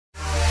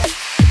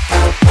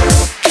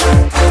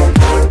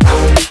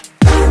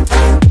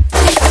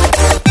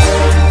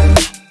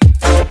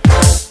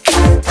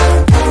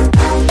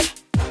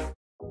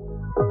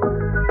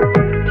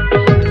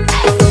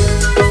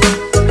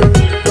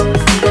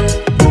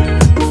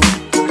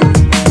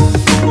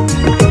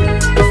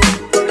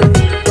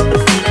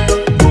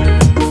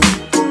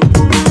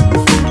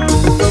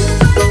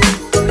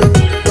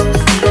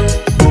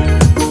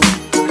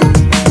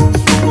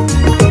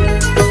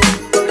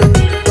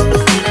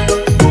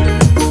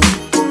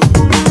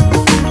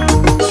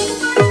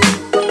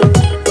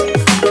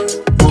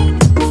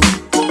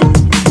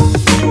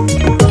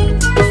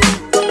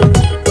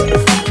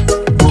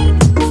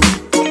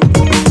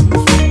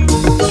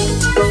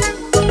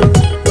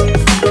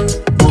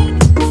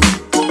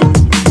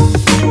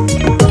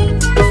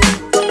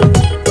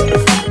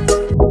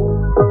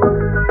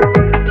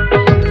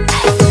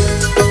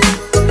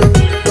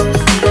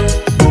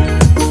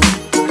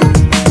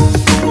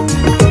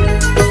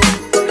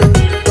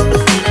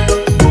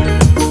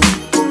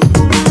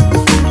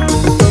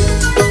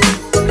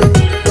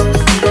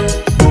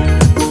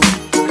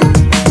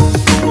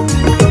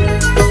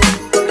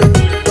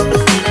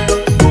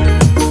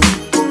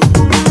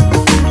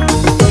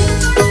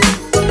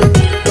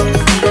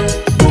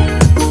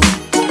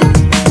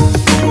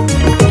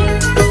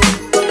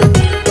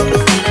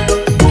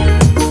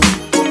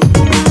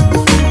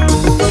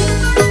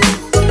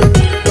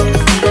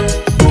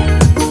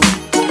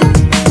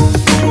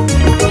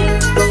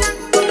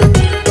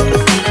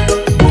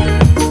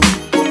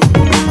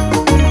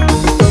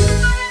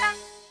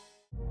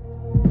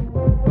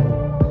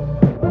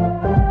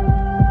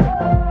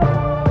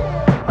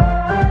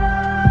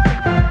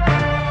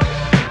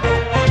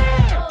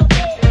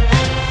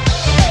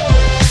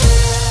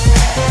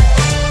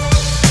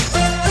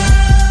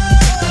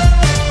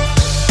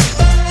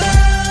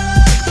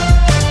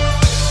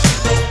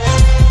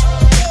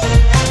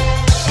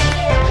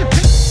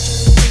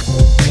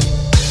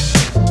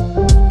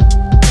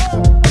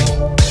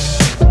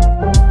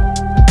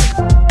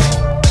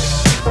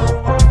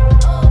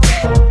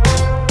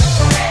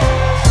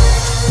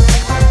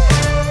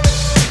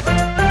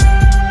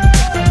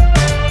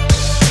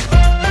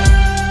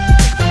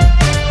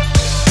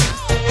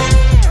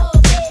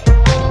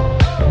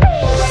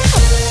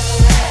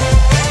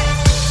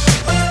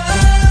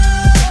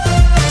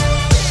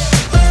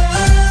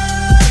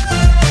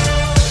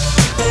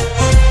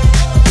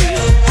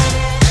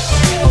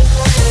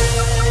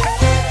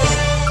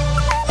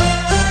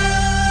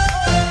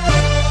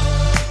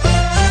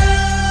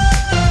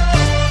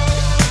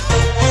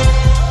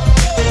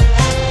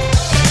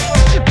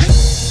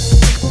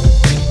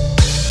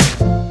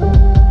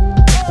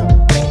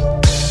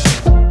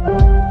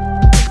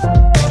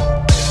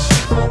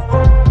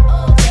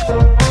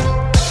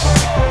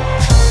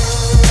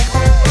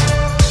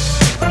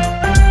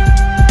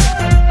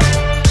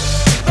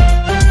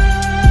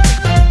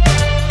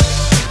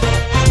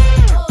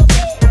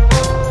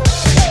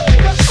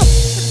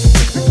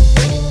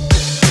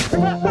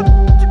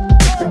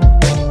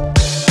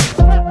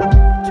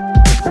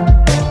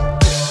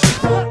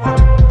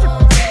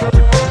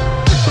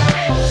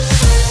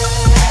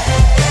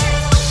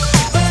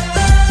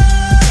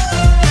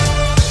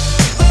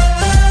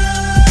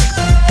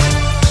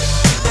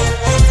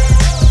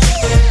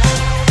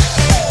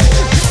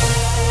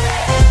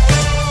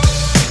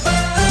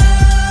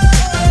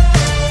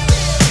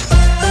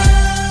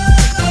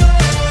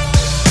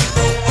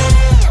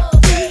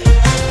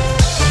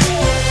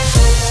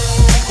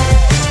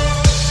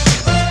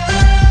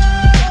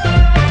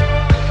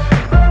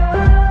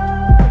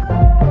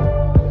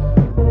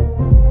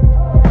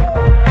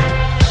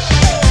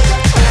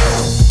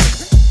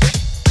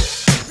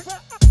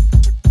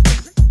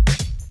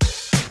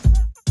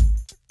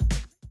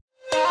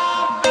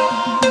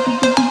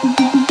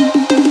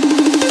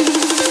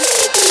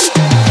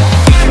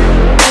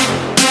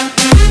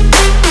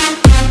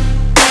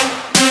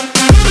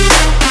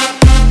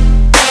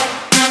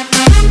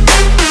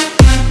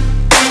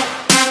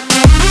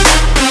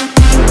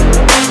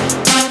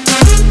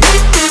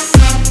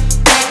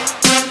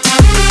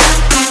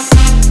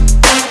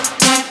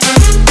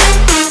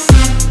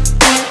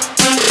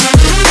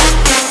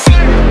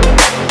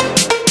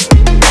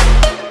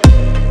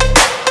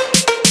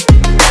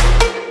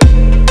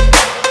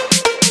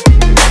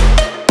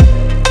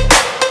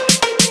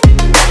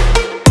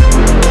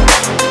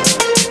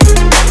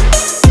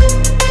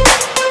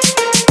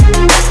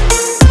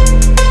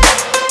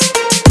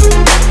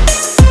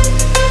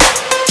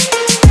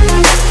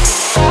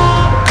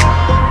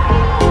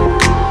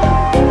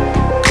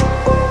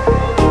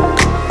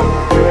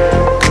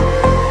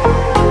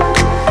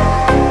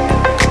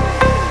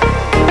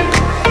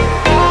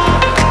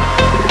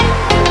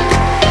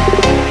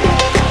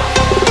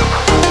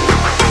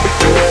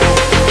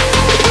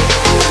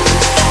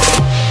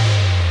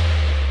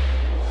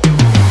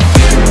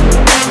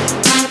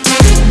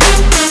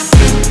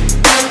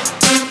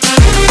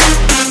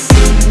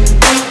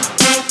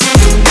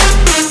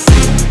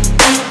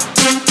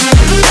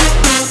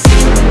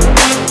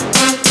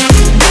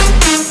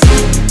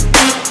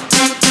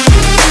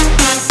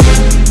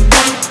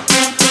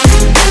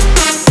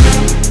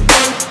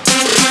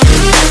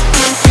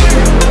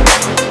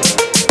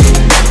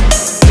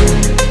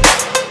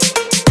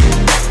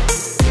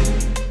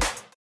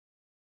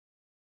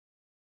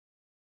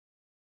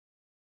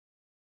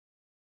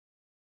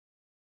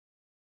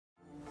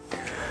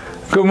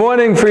Good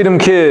morning, Freedom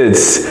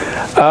Kids.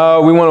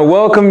 We want to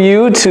welcome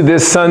you to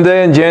this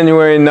Sunday on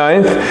January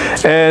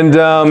 9th. And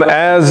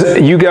as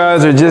you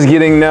guys are just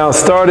getting now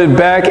started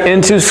back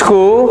into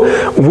school,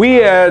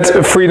 we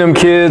at Freedom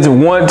Kids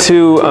want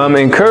to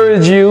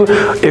encourage you.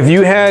 If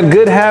you had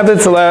good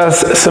habits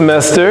last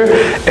semester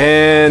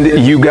and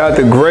you got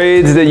the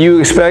grades that you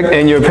expect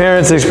and your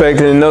parents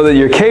expected and know that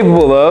you're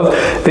capable of,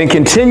 then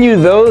continue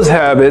those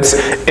habits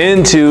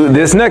into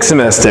this next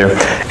semester.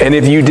 And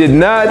if you did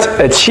not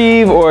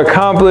achieve or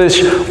accomplish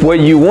what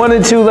you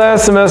wanted to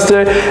last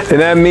semester, then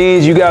that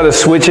means you got to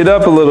switch it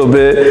up a little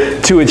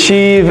bit to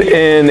achieve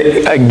and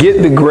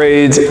get the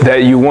grades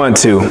that you want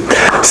to.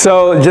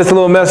 So just a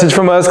little message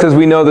from us, because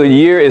we know the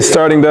year is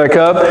starting back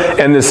up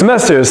and the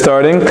semester is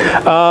starting.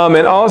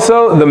 And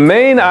also the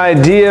main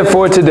idea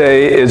for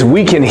today is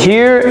we can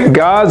hear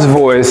God's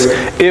voice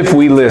if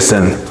we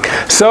listen.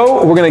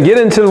 So we're going to get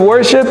into the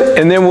worship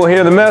and then we'll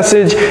hear the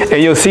message,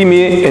 and you'll see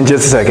me in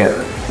just a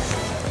second.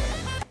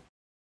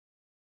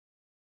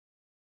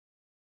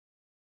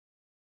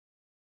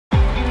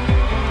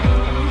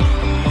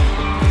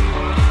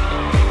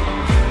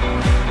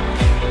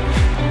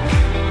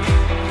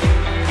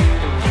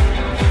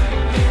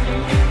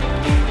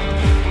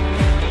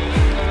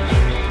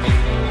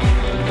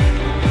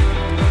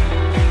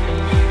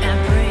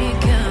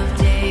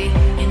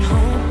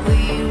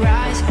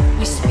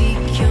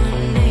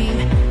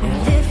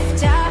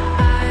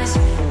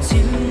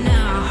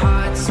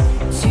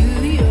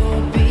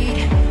 Your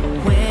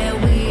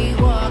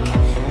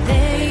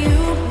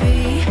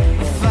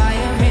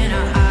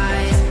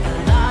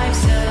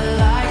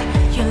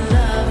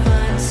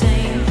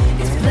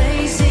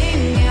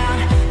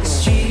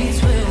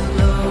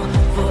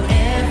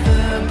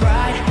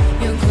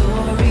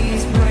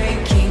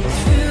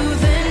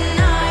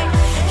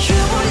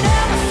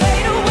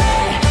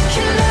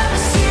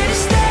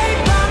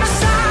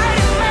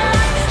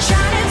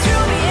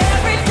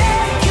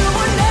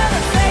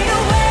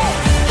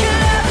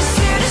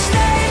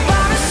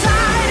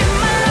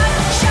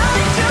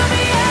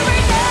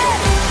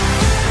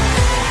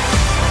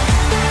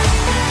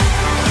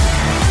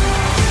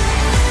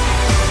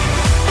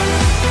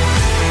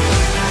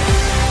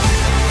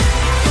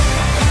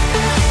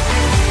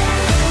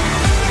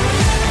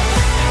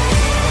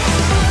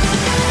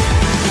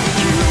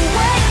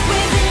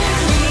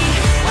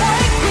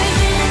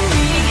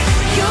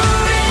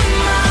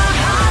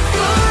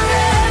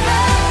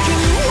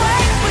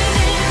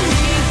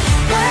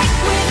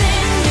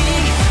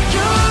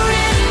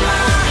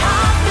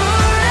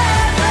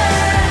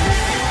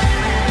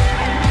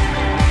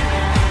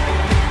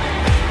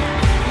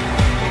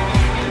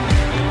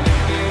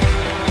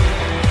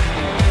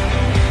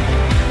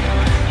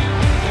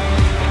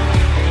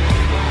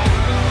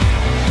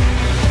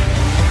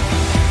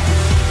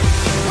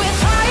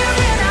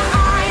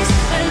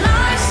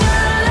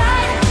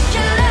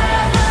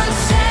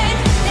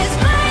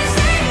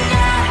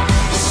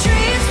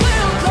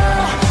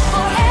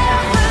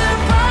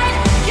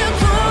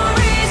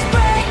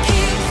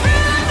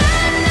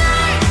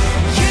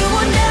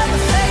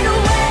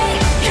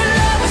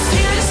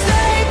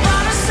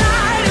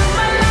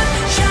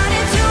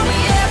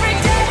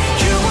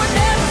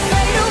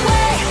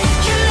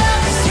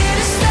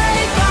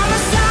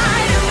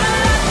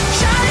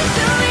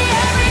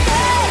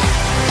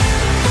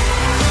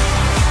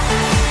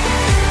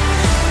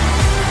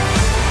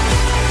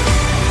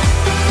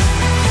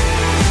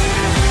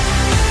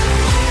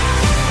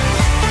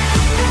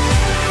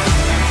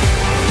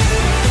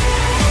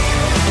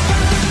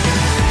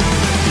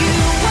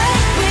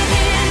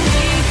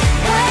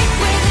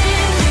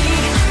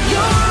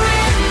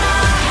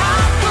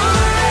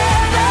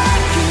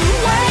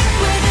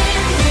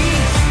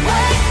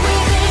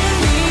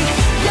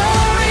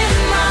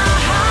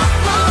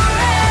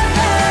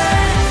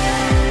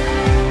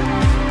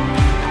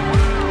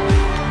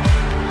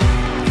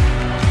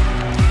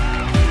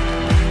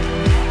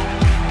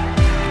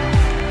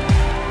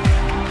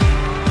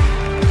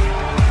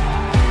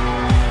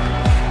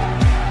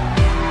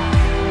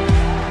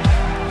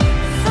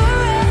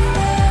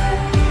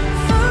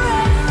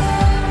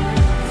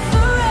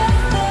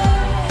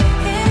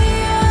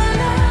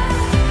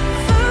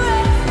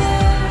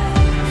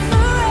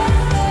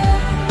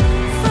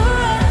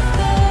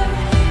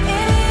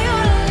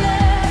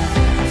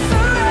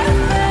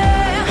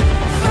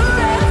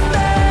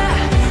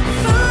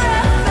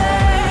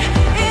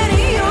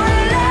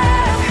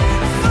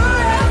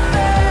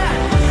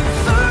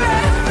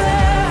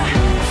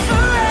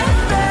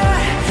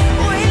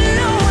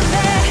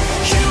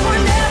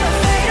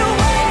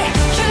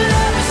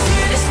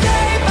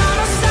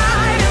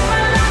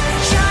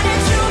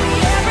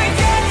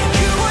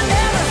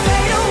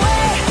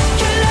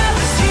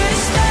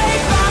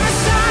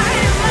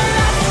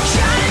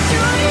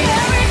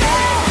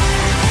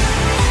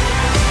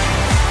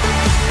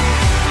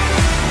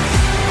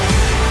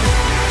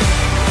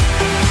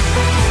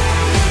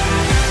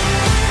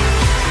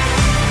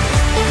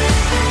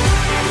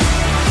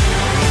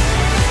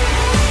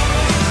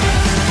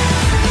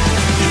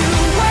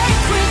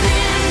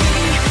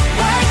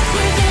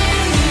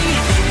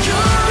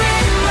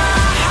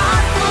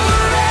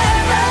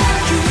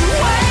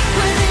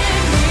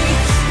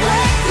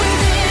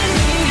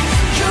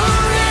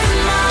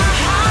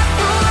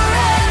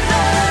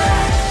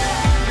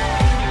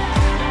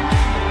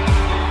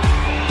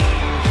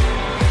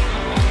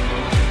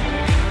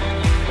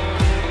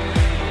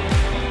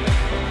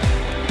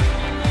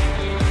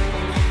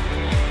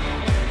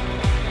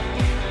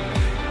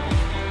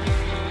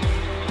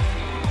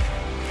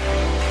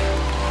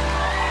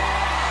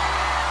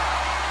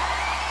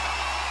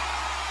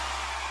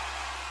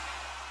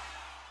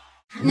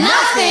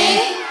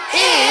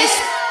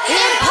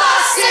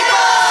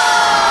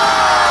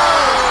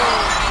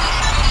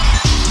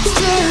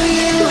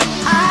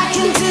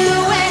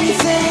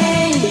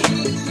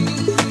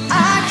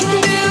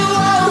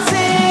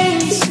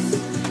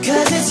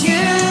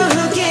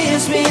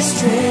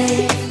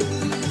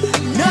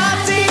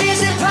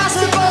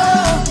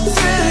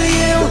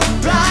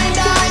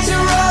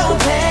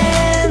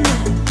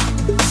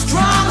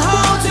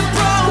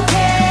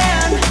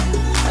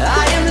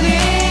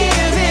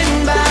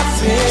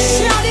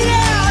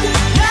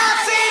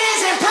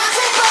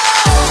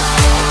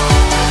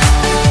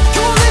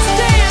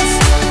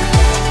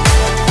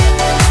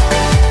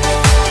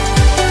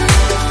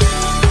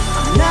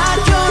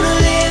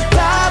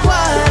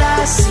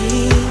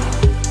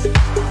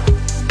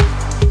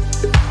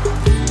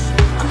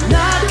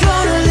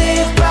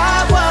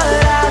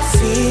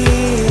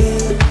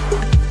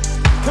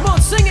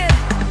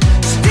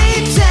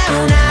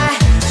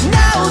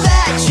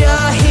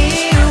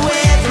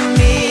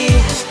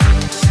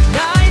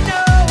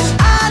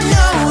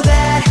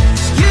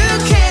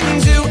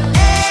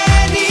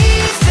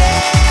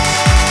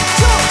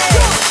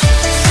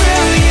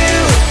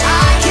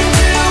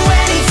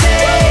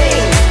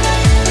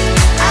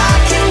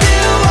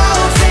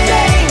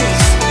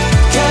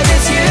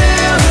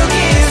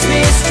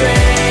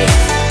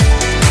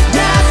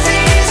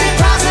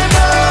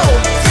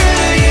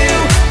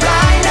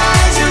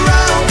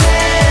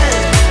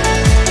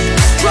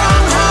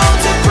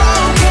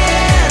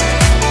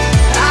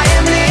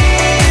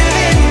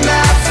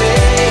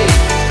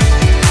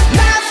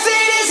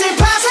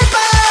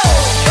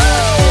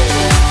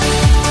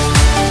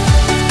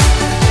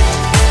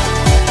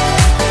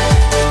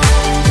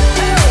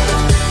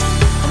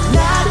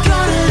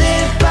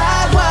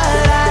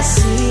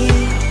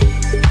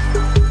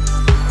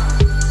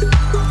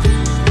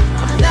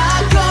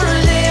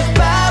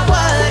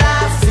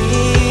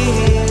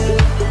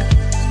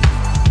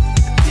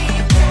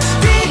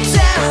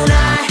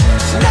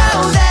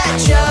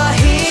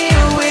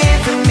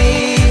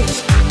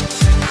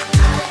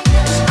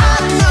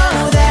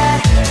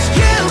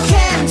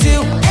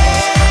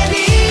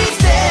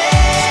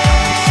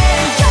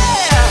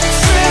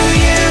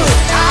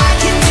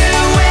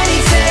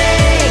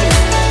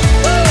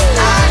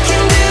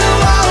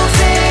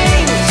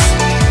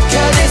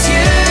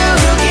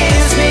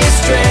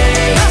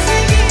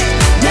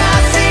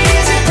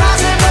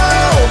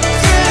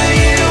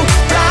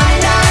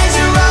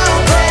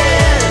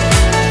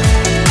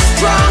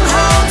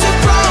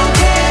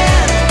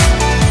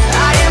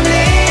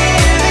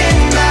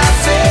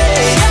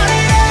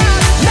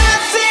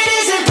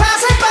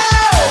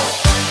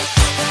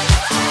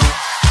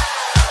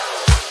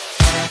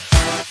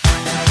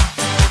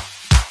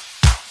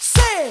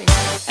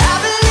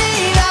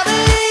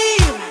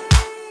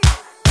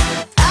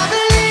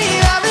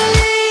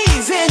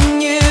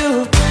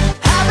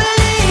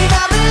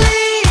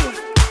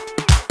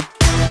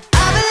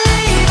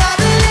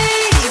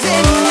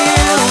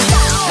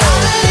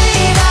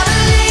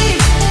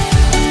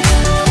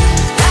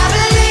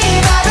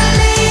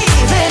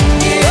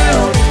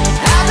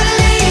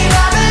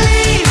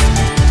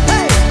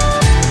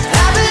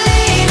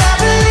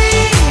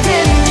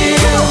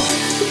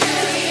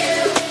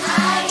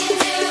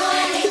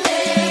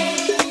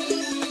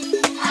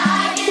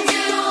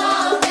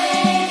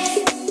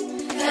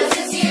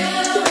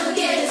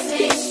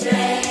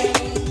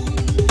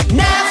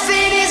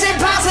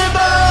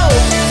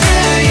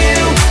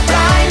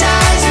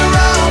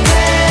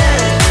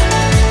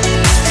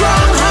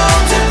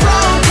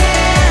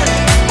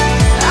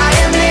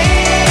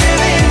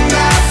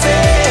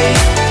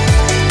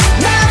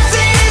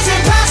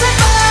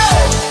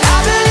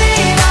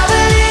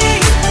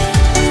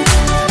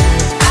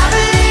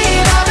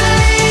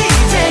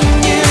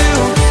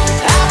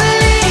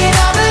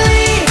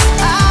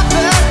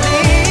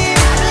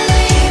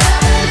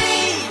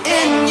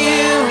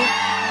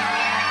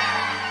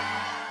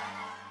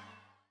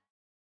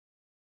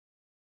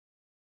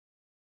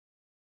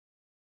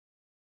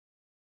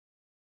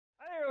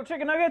Hello,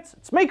 Chicken Nuggets.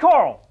 It's me,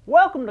 Carl.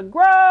 Welcome to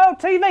Grow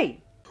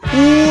TV.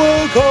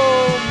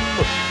 Welcome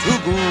to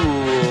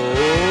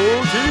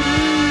Grow TV.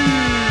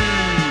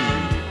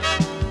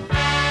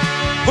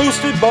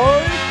 Hosted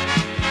by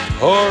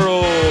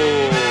Carl.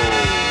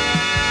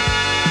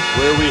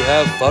 Where we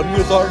have fun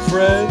with our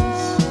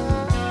friends,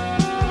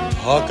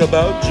 talk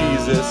about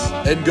Jesus,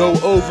 and go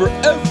over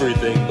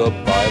everything the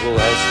Bible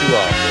has to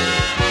offer.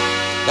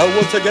 Now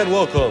once again,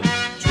 welcome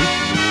to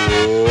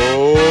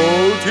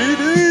Grow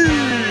TV.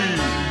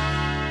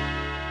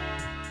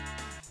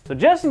 So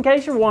just in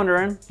case you're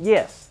wondering,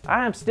 yes,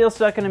 I am still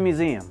stuck in a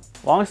museum.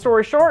 Long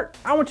story short,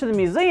 I went to the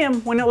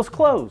museum when it was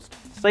closed.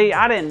 See,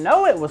 I didn't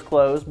know it was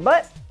closed,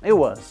 but it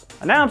was.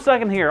 And now I'm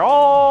stuck in here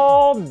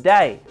all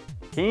day.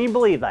 Can you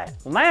believe that?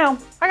 Well, now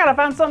I gotta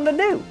find something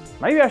to do.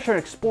 Maybe I should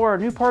explore a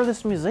new part of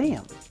this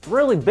museum. It's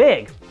really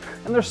big,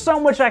 and there's so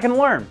much I can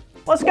learn.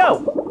 Let's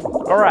go.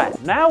 All right,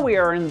 now we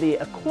are in the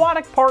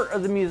aquatic part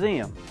of the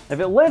museum. If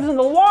it lives in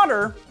the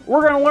water,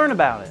 we're gonna learn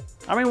about it.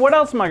 I mean, what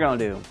else am I gonna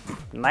do?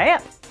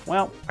 Nap?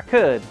 Well, I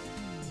could.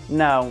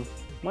 No.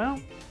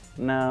 Well,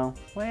 no.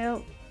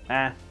 Well,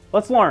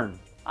 let's learn.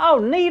 Oh,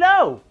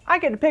 neato! I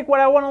get to pick what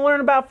I want to learn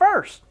about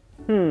first.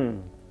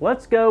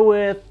 Let's go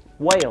with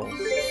whales.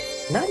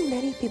 Not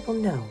many people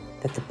know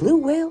that the blue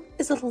whale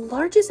is the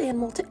largest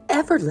animal to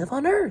ever live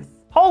on Earth.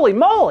 Holy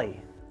moly!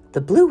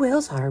 The blue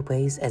whale's heart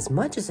weighs as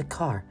much as a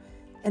car,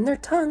 and their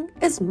tongue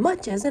as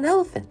much as an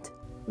elephant.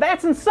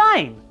 That's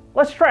insane!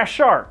 Let's try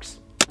sharks.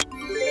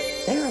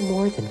 There are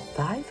more than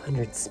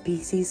 500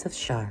 species of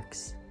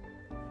sharks.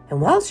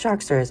 And while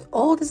sharks are as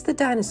old as the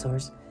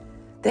dinosaurs,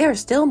 they are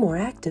still more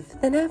active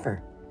than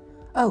ever.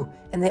 Oh,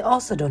 and they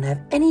also don't have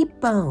any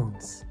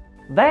bones.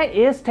 That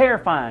is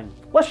terrifying.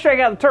 Let's check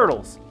out the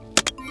turtles.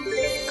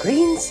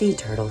 Green sea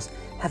turtles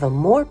have a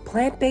more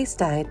plant-based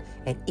diet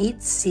and eat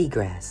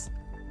seagrass.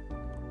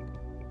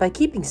 By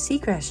keeping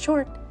seagrass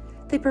short,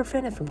 they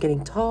prevent it from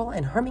getting tall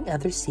and harming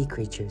other sea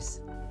creatures.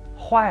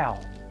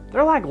 Wow,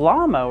 they're like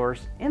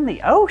lawnmowers in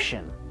the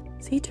ocean.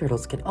 Sea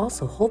turtles can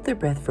also hold their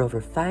breath for over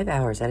 5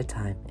 hours at a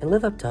time and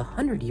live up to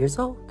 100 years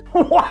old.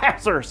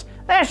 Wowzers,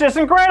 that's just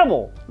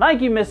incredible.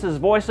 Thank you, Mrs.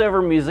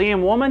 Voiceover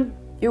Museum Woman.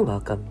 You're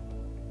welcome.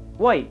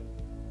 Wait,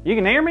 you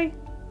can hear me?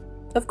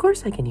 Of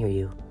course I can hear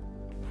you.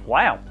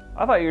 Wow,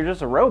 I thought you were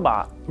just a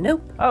robot.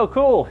 Nope. Oh,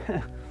 cool.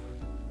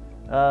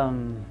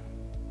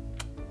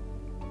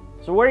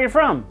 So where are you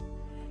from?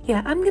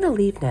 Yeah, I'm gonna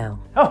leave now.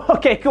 Oh,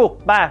 okay,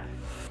 cool, bye.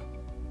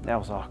 That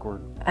was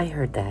awkward. I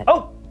heard that.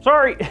 Oh,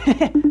 sorry,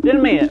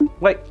 didn't mean it.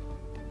 Wait.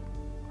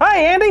 Hi,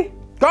 Andy.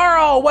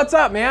 Carl, what's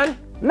up, man?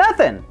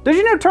 Nothing. Did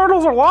you know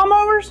turtles are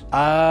lawnmowers?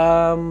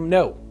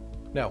 No.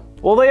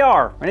 Well, they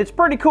are, and it's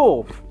pretty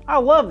cool. I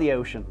love the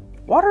ocean.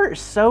 Water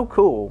is so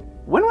cool.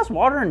 When was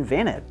water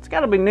invented? It's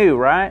gotta be new,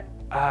 right?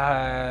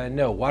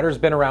 No, water's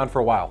been around for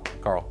a while,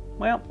 Carl.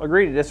 Well,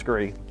 agree to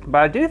disagree.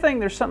 But I do think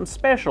there's something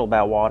special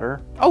about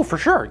water. Oh, for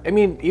sure. I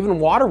mean, even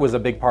water was a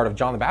big part of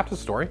John the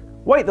Baptist's story.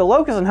 Wait, the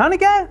locust and honey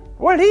guy?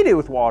 What did he do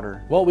with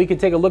water? Well, we could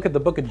take a look at the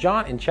book of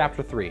John in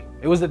chapter 3.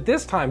 It was at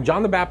this time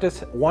John the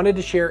Baptist wanted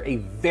to share a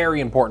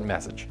very important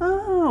message.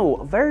 Oh,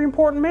 a very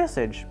important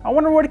message. I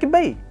wonder what it could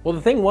be. Well,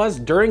 the thing was,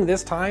 during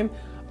this time,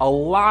 a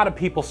lot of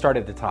people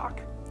started to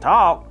talk.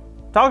 Talk?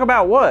 Talk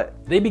about what?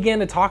 They began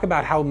to talk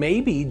about how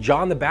maybe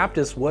John the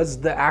Baptist was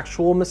the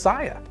actual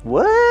Messiah.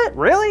 What?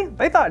 Really?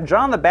 They thought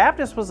John the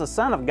Baptist was the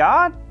Son of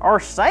God? Our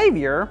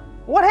Savior?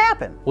 What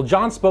happened? Well,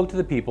 John spoke to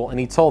the people and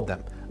he told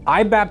them,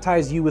 I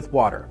baptize you with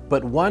water,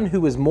 but one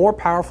who is more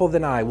powerful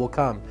than I will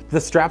come. The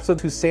straps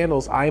of whose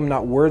sandals I am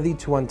not worthy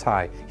to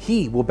untie.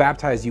 He will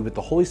baptize you with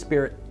the Holy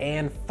Spirit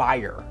and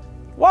fire.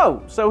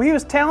 Whoa, so he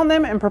was telling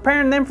them and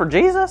preparing them for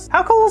Jesus?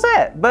 How cool is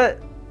that?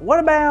 But what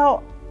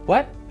about...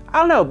 What? I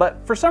don't know,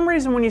 but for some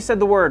reason when you said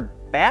the word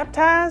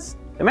baptized,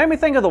 it made me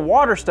think of the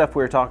water stuff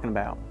we were talking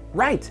about.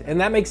 Right, and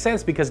that makes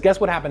sense because guess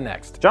what happened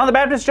next? John the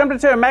Baptist jumped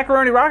into a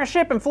macaroni rocket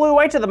ship and flew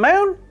away to the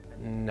moon?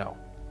 No.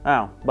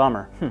 Oh,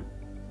 bummer.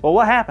 Well,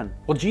 what happened?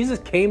 Well, Jesus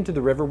came to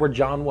the river where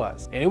John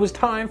was, and it was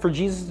time for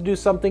Jesus to do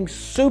something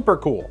super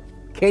cool.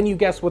 Can you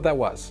guess what that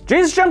was?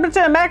 Jesus jumped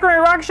into a macaroni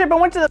rocket ship and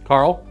went to the...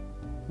 Carl?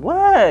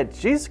 What?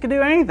 Jesus could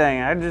do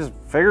anything. I just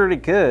figured he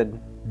could.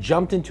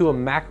 Jumped into a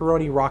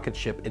macaroni rocket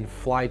ship and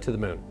fly to the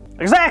moon.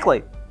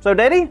 Exactly. So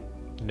did he?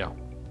 No.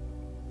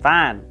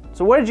 Fine.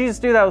 So what did Jesus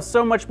do that was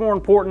so much more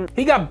important?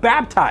 He got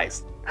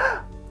baptized.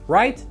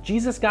 Right?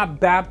 Jesus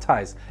got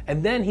baptized,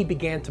 and then he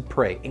began to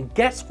pray. And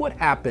guess what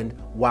happened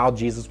while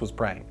Jesus was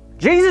praying?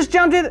 Jesus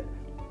jumped in...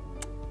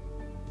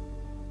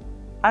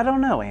 I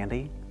don't know,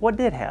 Andy. What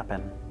did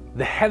happen?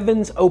 The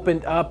heavens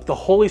opened up, the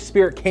Holy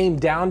Spirit came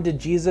down to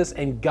Jesus,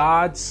 and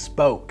God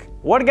spoke.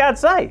 What did God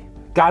say?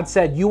 God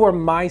said, "You are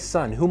my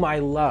son, whom I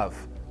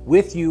love.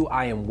 With you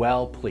I am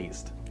well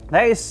pleased."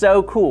 That is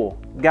so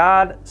cool.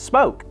 God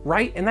spoke.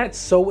 Right? And that's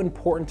so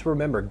important to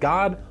remember.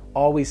 God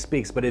always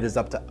speaks, but it is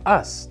up to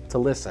us to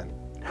listen.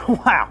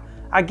 Wow,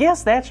 I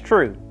guess that's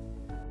true.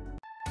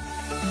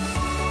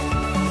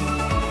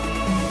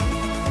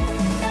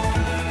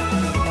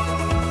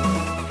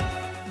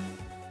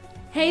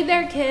 Hey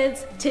there,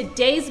 kids.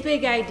 Today's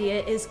big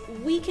idea is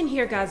we can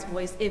hear God's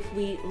voice if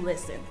we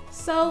listen.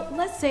 So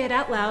let's say it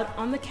out loud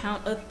on the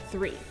count of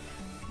 3.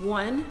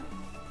 1,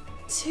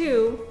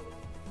 2,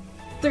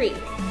 3.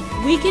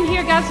 We can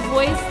hear God's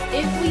voice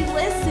if we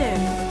listen.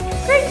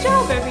 Great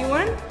job,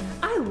 everyone.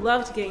 I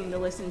loved getting to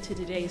listen to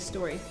today's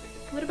story.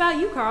 What about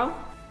you, Carl?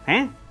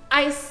 Huh?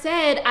 I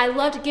said I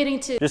loved getting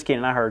to... Just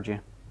kidding, I heard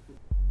you.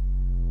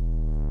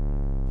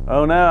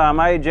 Oh no, I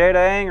made Jada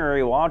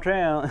angry, watch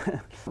out.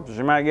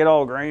 She might get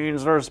all green and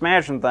start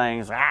smashing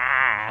things.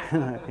 Ah,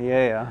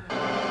 yeah.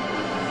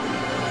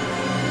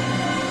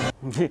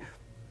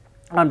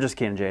 I'm just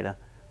kidding, Jada.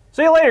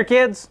 See you later,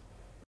 kids.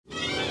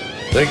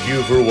 Thank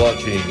you for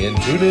watching, and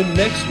tune in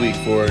next week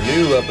for a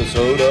new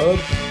episode of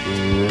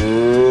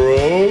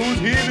Pro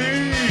TV.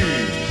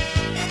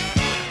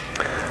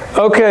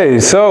 Okay,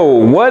 so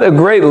what a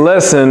great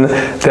lesson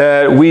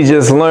that we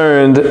just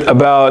learned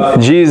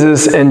about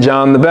Jesus and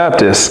John the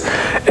Baptist.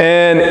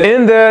 And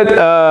in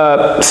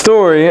that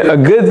story, a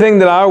good thing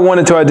that I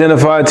wanted to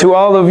identify to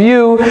all of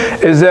you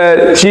is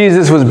that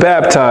Jesus was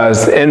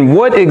baptized. And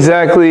what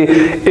exactly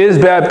is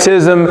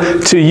baptism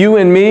to you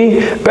and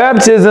me?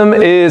 Baptism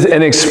is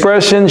an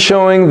expression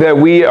showing that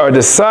we are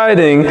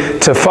deciding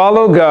to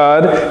follow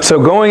God. So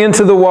going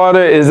into the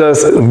water is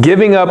us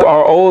giving up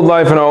our old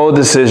life and our old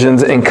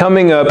decisions, and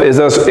coming up is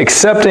us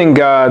accepting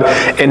God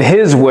and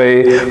His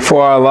way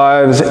for our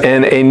lives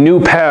and a new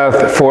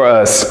path for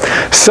us.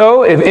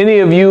 So if any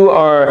of you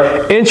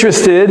are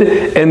interested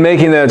in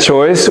making that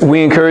choice,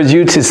 we encourage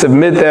you to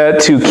submit that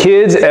to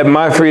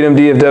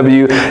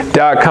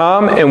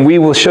kids@myfreedomdfw.com, and we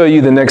will show you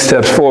the next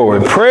steps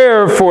forward.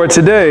 Prayer for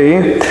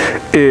today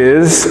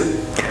is,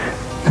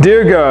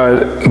 Dear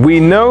God, we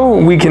know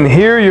we can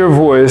hear your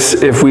voice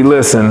if we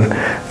listen.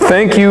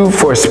 Thank you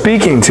for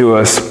speaking to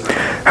us.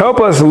 Help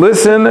us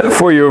listen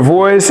for your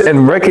voice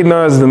and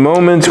recognize the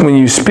moments when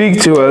you speak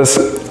to us,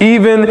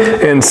 even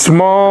in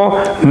small,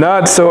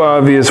 not so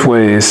obvious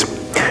ways.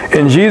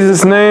 In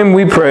Jesus' name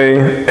we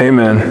pray,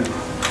 amen.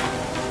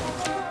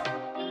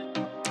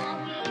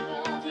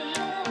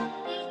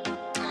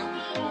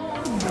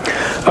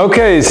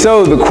 Okay,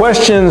 so the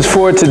questions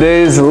for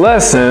today's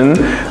lesson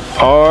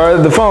are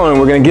the following.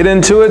 We're going to get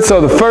into it. So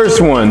the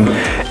first one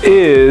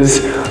is,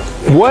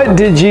 what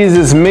did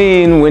Jesus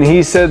mean when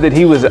he said that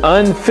he was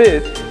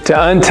unfit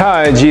to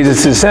untie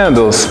Jesus'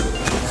 sandals?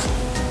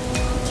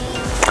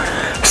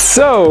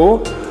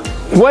 So,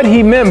 what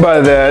he meant by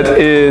that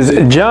is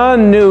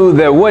John knew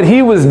that what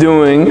he was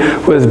doing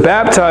was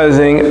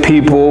baptizing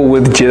people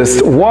with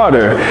just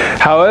water.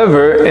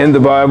 However, in the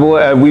Bible,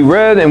 we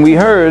read and we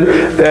heard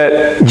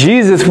that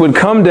Jesus would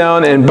come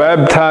down and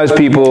baptize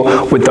people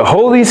with the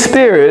Holy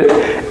Spirit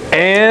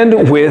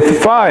and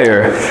with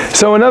fire.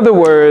 So in other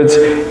words,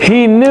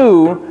 he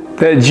knew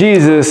that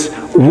Jesus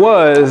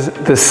was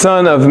the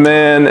Son of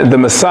Man, the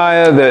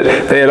Messiah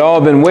that they had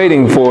all been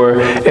waiting for.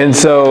 And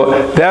so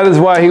that is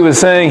why he was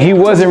saying he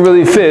wasn't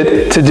really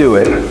fit to do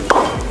it.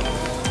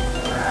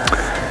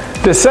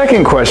 The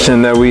second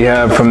question that we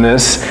have from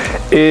this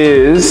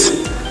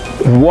is,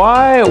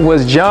 why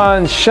was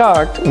John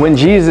shocked when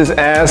Jesus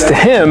asked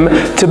him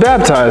to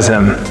baptize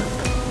him?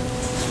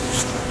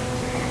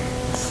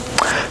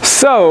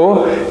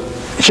 So,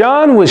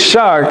 John was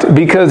shocked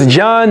because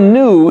John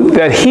knew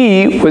that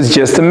he was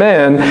just a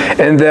man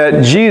and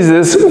that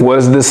Jesus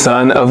was the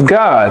Son of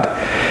God.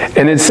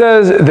 And it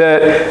says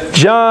that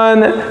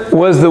John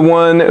was the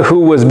one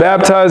who was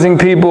baptizing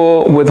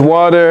people with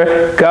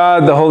water,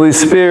 God, the Holy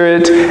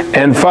Spirit,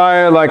 and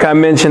fire, like I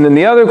mentioned in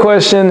the other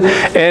question.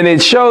 And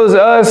it shows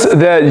us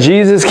that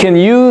Jesus can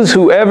use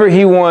whoever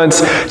he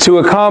wants to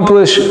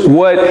accomplish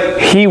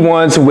what he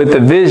wants with the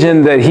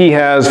vision that he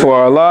has for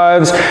our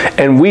lives.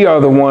 And we are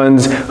the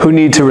ones who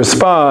need to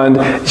respond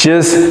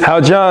just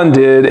how John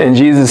did, and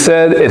Jesus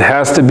said it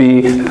has to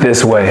be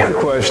this way. The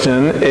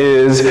question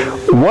is,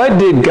 what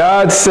did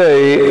God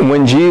say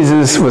when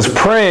Jesus was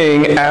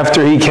praying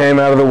after he came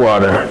out of the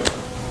water?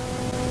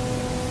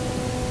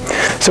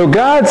 So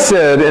God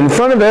said in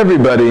front of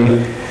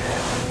everybody,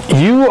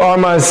 "You are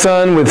my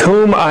Son with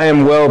whom I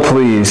am well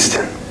pleased."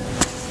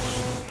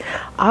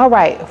 All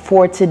right,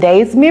 for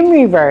today's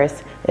memory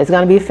verse, it's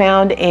going to be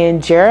found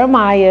in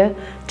Jeremiah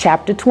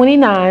chapter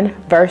 29,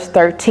 verse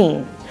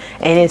 13.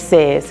 And it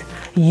says,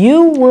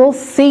 "You will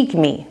seek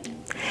me,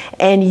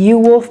 and you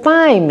will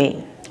find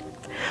me,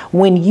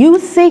 when you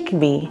seek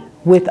me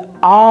with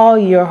all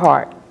your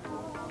heart."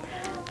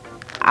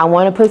 I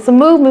want to put some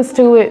movements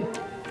to it,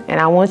 and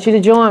I want you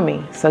to join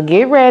me. So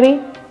get ready.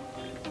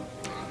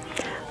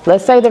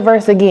 Let's say the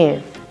verse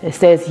again. It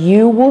says,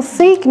 "You will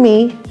seek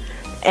me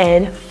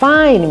and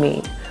find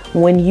me,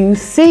 when you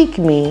seek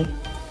me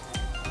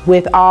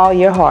with all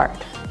your heart."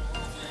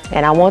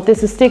 And I want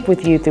this to stick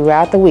with you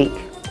throughout the week.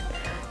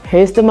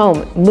 Here's the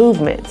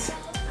movements.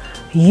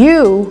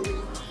 You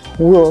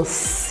will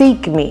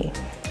seek me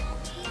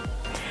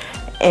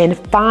and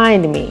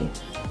find me,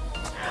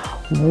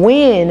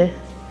 when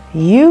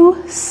you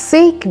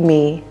seek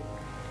me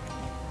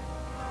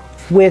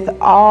with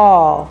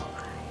all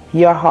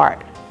your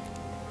heart.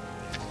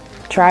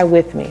 Try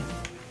with me.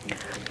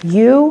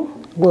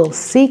 You will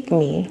seek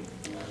me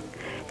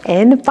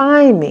and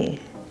find me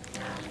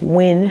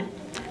when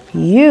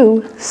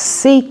you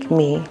seek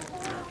me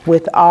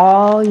with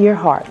all your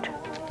heart.